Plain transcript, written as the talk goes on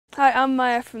Hi, I'm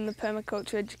Maya from the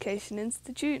Permaculture Education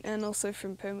Institute and also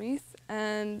from PermaYouth,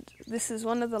 and this is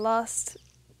one of the last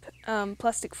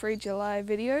plastic-free July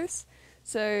videos.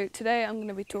 So today I'm going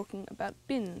to be talking about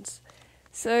bins.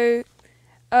 So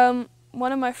one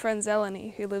of my friends,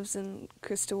 Eleni, who lives in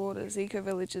Crystal Waters Eco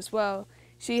Village as well,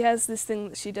 she has this thing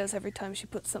that she does every time she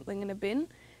puts something in a bin.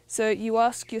 So you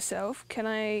ask yourself, can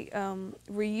I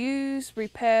reuse,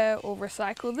 repair or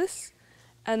recycle this?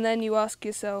 And then you ask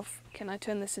yourself, can I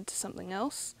turn this into something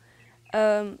else?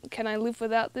 Can I live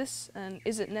without this, and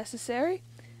is it necessary?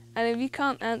 And if you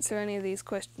can't answer any of these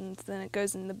questions, then it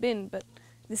goes in the bin, but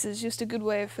this is just a good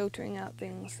way of filtering out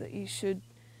things that you should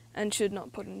and should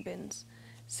not put in bins.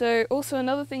 So also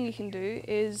another thing you can do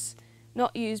is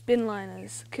not use bin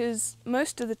liners, because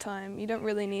most of the time you don't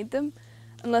really need them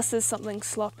unless there's something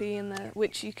sloppy in there,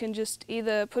 which you can just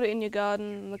either put it in your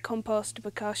garden, in the compost,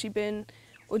 bokashi bin,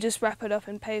 or just wrap it up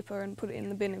in paper and put it in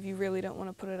the bin if you really don't want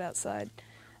to put it outside.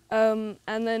 And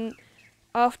then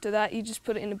after that you just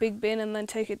put it in a big bin and then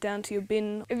take it down to your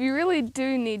bin. If you really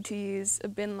do need to use a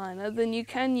bin liner, then you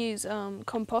can use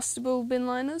compostable bin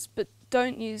liners, but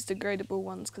don't use degradable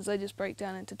ones because they just break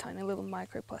down into tiny little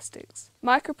microplastics.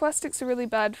 Microplastics are really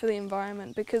bad for the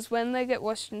environment because when they get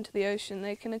washed into the ocean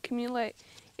they can accumulate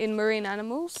in marine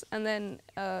animals and then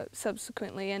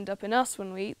subsequently end up in us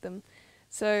when we eat them.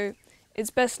 So it's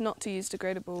best not to use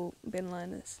degradable bin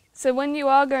liners. So when you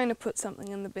are going to put something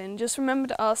in the bin, just remember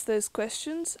to ask those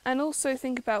questions and also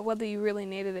think about whether you really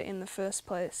needed it in the first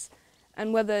place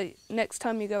and whether next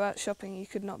time you go out shopping you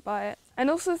could not buy it. And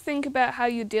also think about how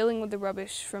you're dealing with the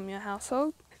rubbish from your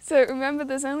household. So remember,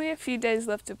 there's only a few days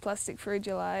left of Plastic Free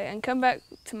July, and come back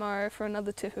tomorrow for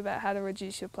another tip about how to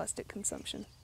reduce your plastic consumption.